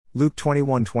Luke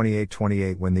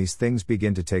 21:28-28 When these things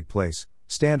begin to take place,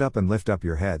 stand up and lift up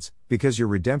your heads, because your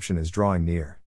redemption is drawing near.